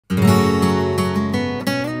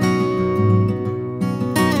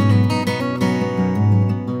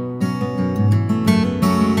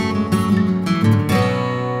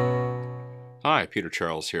Peter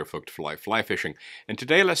Charles here, Hooked for Life Fly Fishing, and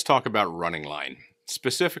today let's talk about running line,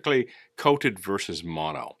 specifically coated versus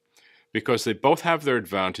mono, because they both have their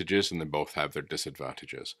advantages and they both have their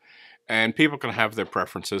disadvantages. And people can have their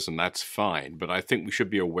preferences, and that's fine, but I think we should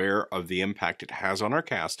be aware of the impact it has on our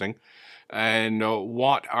casting and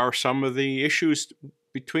what are some of the issues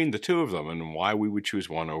between the two of them and why we would choose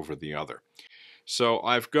one over the other. So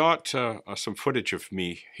I've got some footage of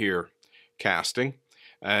me here casting,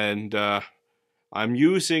 and I'm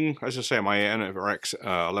using, as I say, my NRX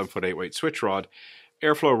 11-foot 8-weight switch rod,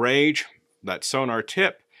 Airflow Rage, that sonar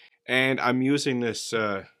tip, and I'm using this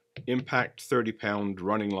Impact 30-pound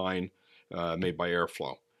running line made by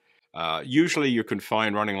Airflow. Usually you can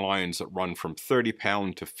find running lines that run from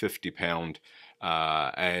 30-pound to 50-pound,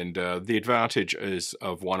 and the advantage is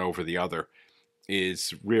of one over the other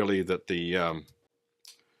is really that the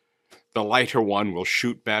lighter one will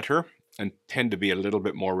shoot better and tend to be a little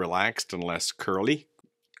bit more relaxed and less coily.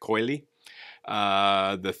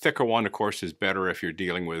 The thicker one, of course, is better if you're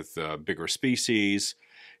dealing with bigger species,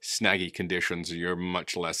 snaggy conditions. You're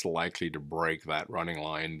much less likely to break that running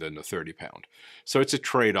line than the 30-pound. So it's a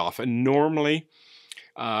trade-off. And normally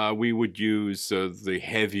we would use the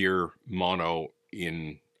heavier mono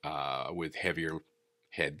in with heavier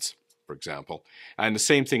heads, for example. And the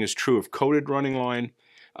same thing is true of coated running line.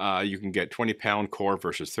 You can get 20-pound core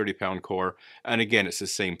versus 30-pound core. And again, it's the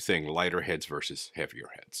same thing, lighter heads versus heavier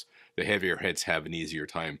heads. The heavier heads have an easier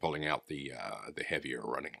time pulling out the heavier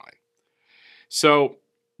running line. So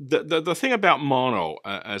the thing about mono,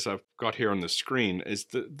 as I've got here on the screen, is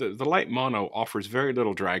the light mono offers very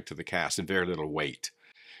little drag to the cast and very little weight.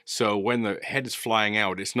 So when the head is flying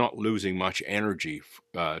out, it's not losing much energy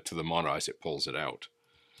to the mono as it pulls it out.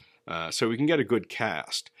 So we can get a good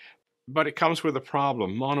cast. But it comes with a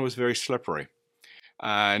problem. Mono is very slippery.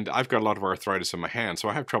 And I've got a lot of arthritis in my hand, so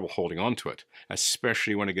I have trouble holding on to it,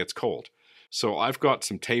 especially when it gets cold. So I've got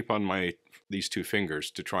some tape on these two fingers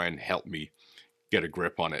to try and help me get a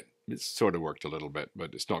grip on it. It's sort of worked a little bit,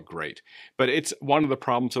 but it's not great. But it's one of the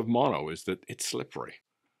problems of mono is that it's slippery.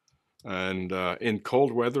 And in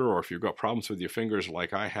cold weather, or if you've got problems with your fingers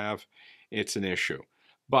like I have, it's an issue.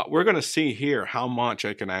 But we're going to see here how much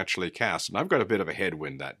I can actually cast. And I've got a bit of a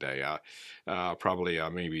headwind that day, probably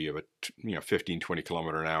maybe a 15, 20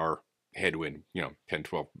 kilometer an hour headwind, 10,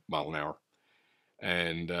 12 mile an hour.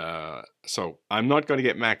 And so I'm not going to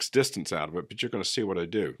get max distance out of it, but you're going to see what I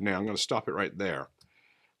do. Now I'm going to stop it right there.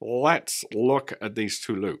 Let's look at these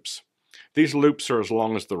two loops. These loops are as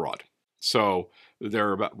long as the rod. So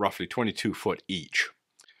they're about roughly 22 foot each.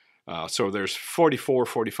 So there's 44,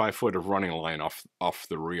 45 foot of running line off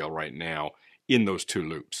the reel right now in those two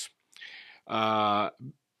loops.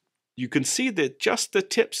 You can see that just the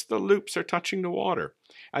tips of the loops are touching the water.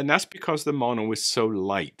 And that's because the mono is so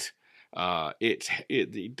light. Gravity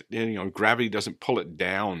doesn't pull it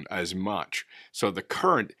down as much. So the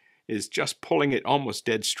current is just pulling it almost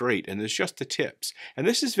dead straight, and it's just the tips. And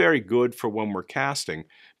this is very good for when we're casting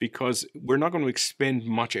because we're not going to expend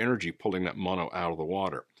much energy pulling that mono out of the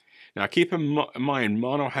water. Now keep in mind,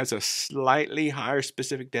 mono has a slightly higher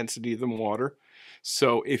specific density than water,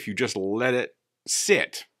 so if you just let it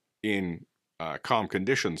sit in calm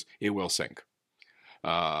conditions, it will sink.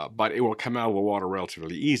 But it will come out of the water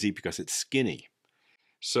relatively easy because it's skinny.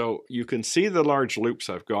 So you can see the large loops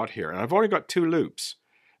I've got here, and I've only got two loops,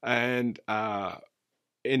 and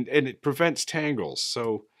it prevents tangles.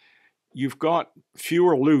 So you've got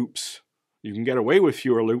fewer loops. You can get away with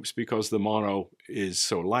fewer loops because the mono is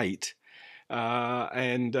so light.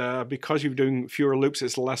 And because you're doing fewer loops,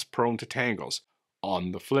 it's less prone to tangles.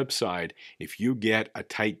 On the flip side, if you get a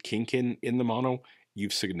tight kink in the mono,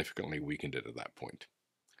 you've significantly weakened it at that point.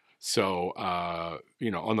 So,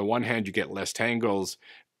 on the one hand, you get less tangles,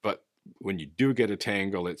 but when you do get a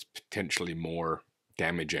tangle, it's potentially more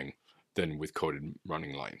damaging than with coated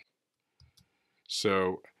running line.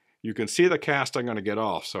 So you can see the cast I'm going to get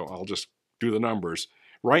off, so I'll just do the numbers.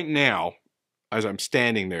 Right now, as I'm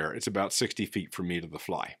standing there, it's about 60 feet from me to the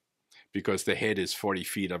fly. Because the head is 40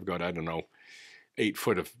 feet, I've got, 8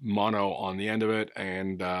 foot of mono on the end of it,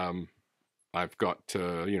 and I've got,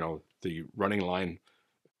 the running line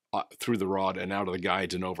through the rod and out of the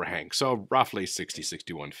guides and overhang. So roughly 60,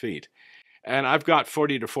 61 feet. And I've got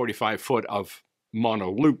 40 to 45 foot of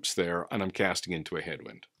mono loops there, and I'm casting into a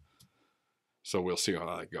headwind. So we'll see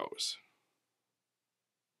how that goes.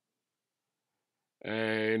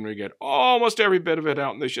 And we get almost every bit of it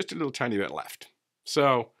out, and there's just a little tiny bit left.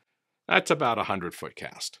 So that's about a 100-foot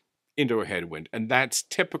cast into a headwind. And that's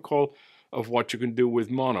typical of what you can do with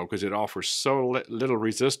mono because it offers so little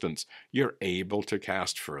resistance. You're able to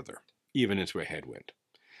cast further, even into a headwind.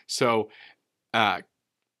 So Uh,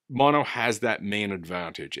 Mono has that main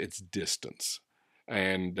advantage, its distance.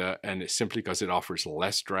 And it's simply because it offers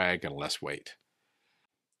less drag and less weight.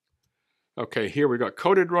 Okay, here we got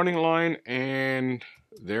coated running line, and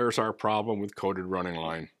there's our problem with coated running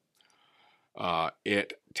line.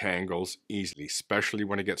 It tangles easily, especially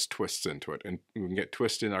when it gets twists into it. And we can get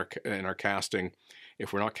twists in our casting.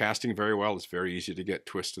 If we're not casting very well, it's very easy to get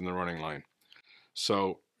twist in the running line.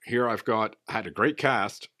 So here I had a great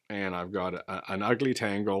cast, and I've got an ugly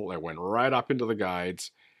tangle that went right up into the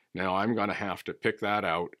guides. Now I'm going to have to pick that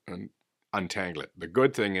out and untangle it. The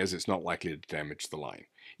good thing is it's not likely to damage the line,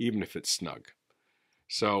 even if it's snug.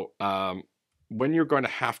 So when you're going to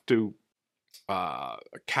have to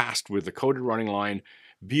cast with the coated running line,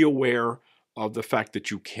 be aware of the fact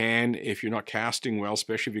that you can, if you're not casting well,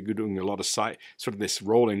 especially if you're doing a lot of sort of this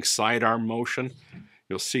rolling sidearm motion,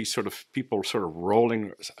 you'll see sort of people sort of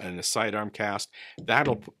rolling in a sidearm cast.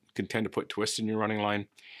 That'll can tend to put twists in your running line.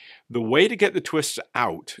 The way to get the twists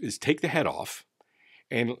out is take the head off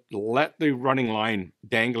and let the running line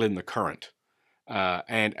dangle in the current.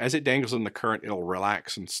 And as it dangles in the current, it'll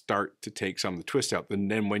relax and start to take some of the twist out.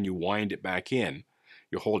 And then when you wind it back in,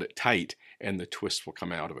 you hold it tight and the twist will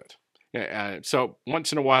come out of it. So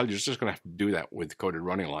once in a while, you're just going to have to do that with coated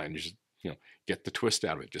running line. You just, get the twist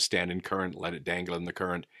out of it. Just stand in current, let it dangle in the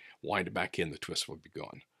current, wind it back in, the twist will be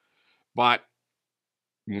gone. But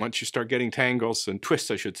once you start getting tangles, and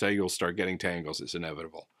twists, I should say, you'll start getting tangles. It's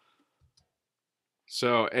inevitable.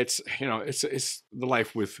 So it's the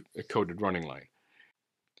life with a coated running line.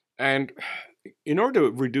 And in order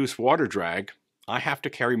to reduce water drag, I have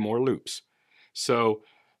to carry more loops. So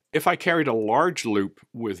if I carried a large loop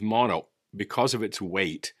with mono, because of its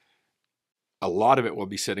weight, a lot of it will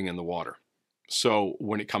be sitting in the water. So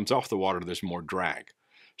when it comes off the water, there's more drag.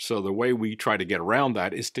 So the way we try to get around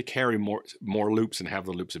that is to carry more loops and have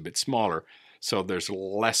the loops a bit smaller, so there's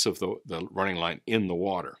less of the running line in the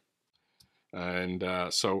water. And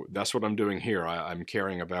so that's what I'm doing here. I'm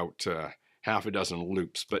carrying about half a dozen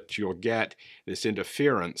loops, but you'll get this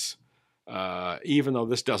interference. Even though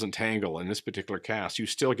this doesn't tangle in this particular cast, you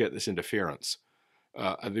still get this interference,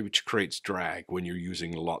 which creates drag when you're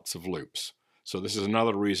using lots of loops. So this is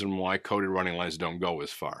another reason why coated running lines don't go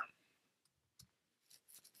as far.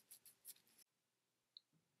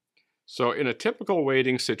 So in a typical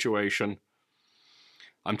wading situation,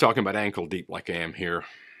 I'm talking about ankle deep like I am here,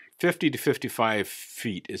 50 to 55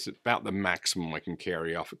 feet is about the maximum I can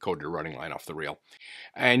carry off a coated running line off the reel.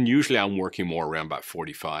 And usually I'm working more around about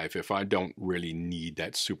 45. If I don't really need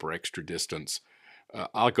that super extra distance,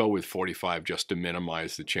 I'll go with 45 just to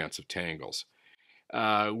minimize the chance of tangles.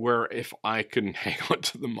 Where if I can hang on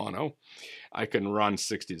to the mono, I can run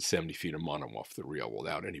 60 to 70 feet of mono off the reel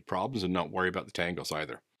without any problems and not worry about the tangles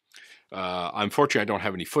either. Unfortunately, I don't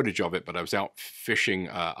have any footage of it, but I was out fishing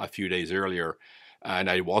a few days earlier, and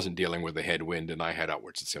I wasn't dealing with the headwind, and I had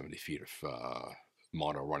upwards of 70 feet of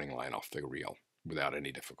mono running line off the reel without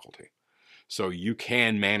any difficulty. So you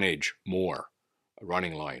can manage more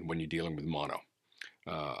running line when you're dealing with mono,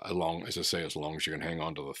 as long as you can hang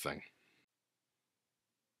on to the thing.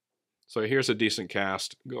 So here's a decent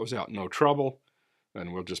cast, goes out no trouble,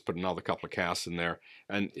 and we'll just put another couple of casts in there.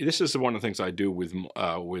 And this is one of the things I do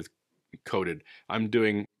with coated. I'm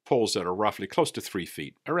doing pulls that are roughly close to 3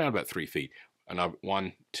 feet, around about 3 feet. And I've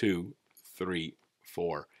 1, 2, 3,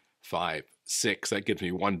 4, 5, 6. That gives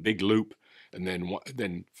me one big loop, and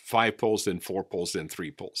then 5 pulls, then 4 pulls, then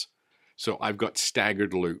 3 pulls. So I've got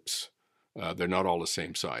staggered loops. They're not all the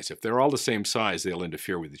same size. If they're all the same size, they'll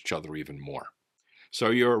interfere with each other even more. So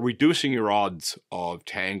you're reducing your odds of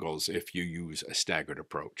tangles if you use a staggered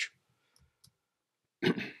approach.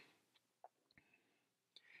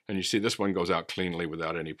 And you see this one goes out cleanly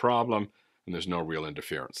without any problem, and there's no real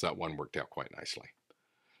interference. That one worked out quite nicely.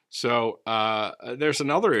 So there's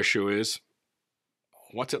another issue is,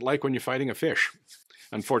 what's it like when you're fighting a fish?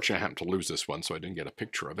 Unfortunately, I happened to lose this one, so I didn't get a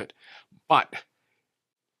picture of it. But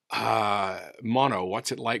mono,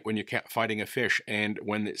 what's it like when you're fighting a fish and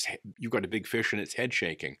when you've got a big fish and its head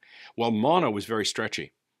shaking? Well, mono is very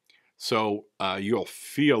stretchy, so you'll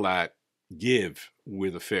feel that give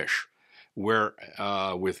with a fish. Where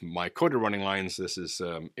with my coated running lines, this is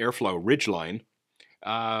airflow ridge line,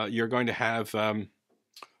 you're going to have a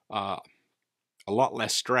lot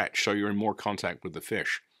less stretch, so you're in more contact with the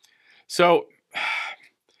fish. So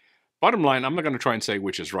bottom line, I'm not going to try and say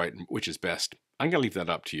which is right and which is best. I'm going to leave that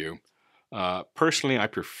up to you. Personally, I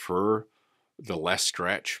prefer the less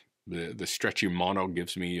stretch. The stretchy mono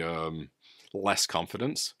gives me less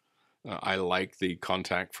confidence. I like the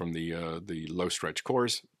contact from the low stretch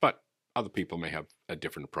cores, but other people may have a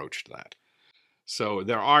different approach to that. So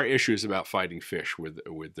there are issues about fighting fish with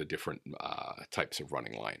the different types of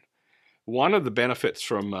running line. One of the benefits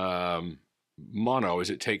from mono is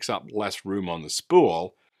it takes up less room on the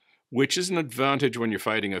spool, which is an advantage when you're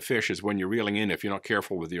fighting a fish, is when you're reeling in, if you're not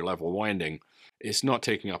careful with your level winding, it's not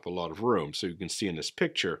taking up a lot of room. So you can see in this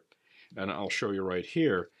picture, and I'll show you right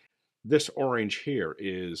here, this orange here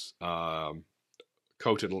is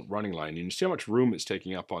coated running line. And you see how much room it's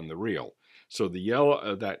taking up on the reel. So the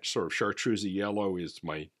yellow, that sort of chartreuse yellow is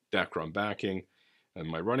my Dacron backing, and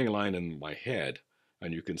my running line and my head.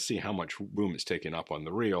 And you can see how much room it's taking up on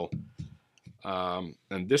the reel.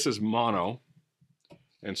 And this is mono.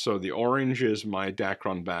 And so the orange is my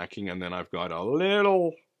Dacron backing, and then I've got a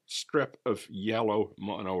little strip of yellow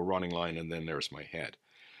mono running line, and then there's my head.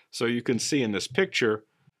 So you can see in this picture,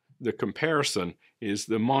 the comparison is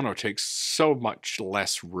the mono takes so much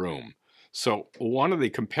less room. So one of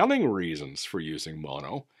the compelling reasons for using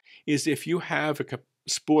mono is if you have a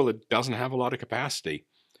spool that doesn't have a lot of capacity,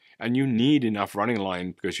 and you need enough running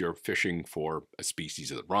line because you're fishing for a species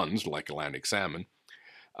that runs, like Atlantic salmon,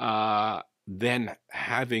 then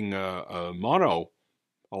having a mono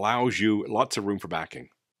allows you lots of room for backing.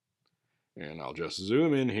 And I'll just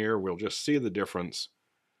zoom in here. We'll just see the difference.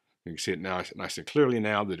 You can see it now nice and clearly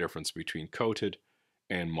now, the difference between coated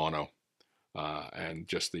and mono. And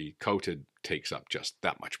just the coated takes up just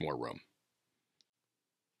that much more room.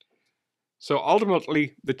 So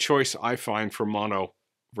ultimately, the choice I find for mono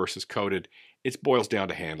versus coated, it boils down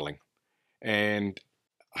to handling. And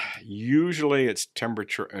usually it's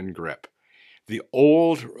temperature and grip. The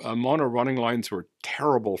old mono running lines were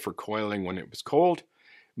terrible for coiling when it was cold.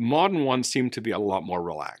 Modern ones seem to be a lot more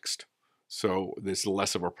relaxed. So there's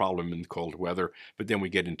less of a problem in cold weather, but then we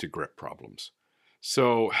get into grip problems.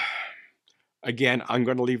 So again, I'm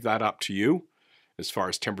going to leave that up to you. As far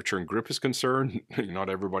as temperature and grip is concerned, not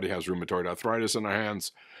everybody has rheumatoid arthritis in their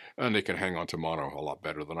hands, and they can hang on to mono a lot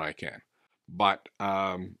better than I can. But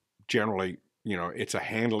generally, you know, it's a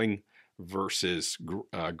handling versus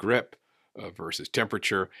grip versus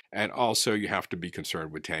temperature, and also you have to be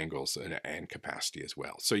concerned with tangles and capacity as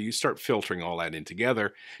well. So you start filtering all that in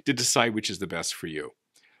together to decide which is the best for you.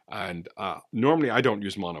 And normally I don't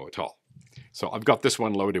use mono at all. So I've got this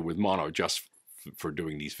one loaded with mono just for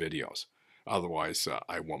doing these videos. Otherwise,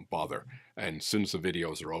 I won't bother. And as soon as the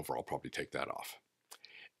videos are over, I'll probably take that off.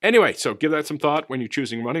 Anyway, so give that some thought when you're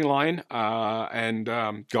choosing running line, and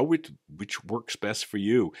go with which works best for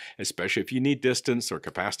you, especially if you need distance or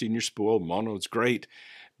capacity in your spool. Mono is great,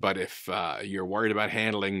 but if you're worried about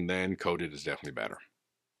handling, then coated is definitely better.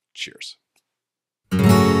 Cheers.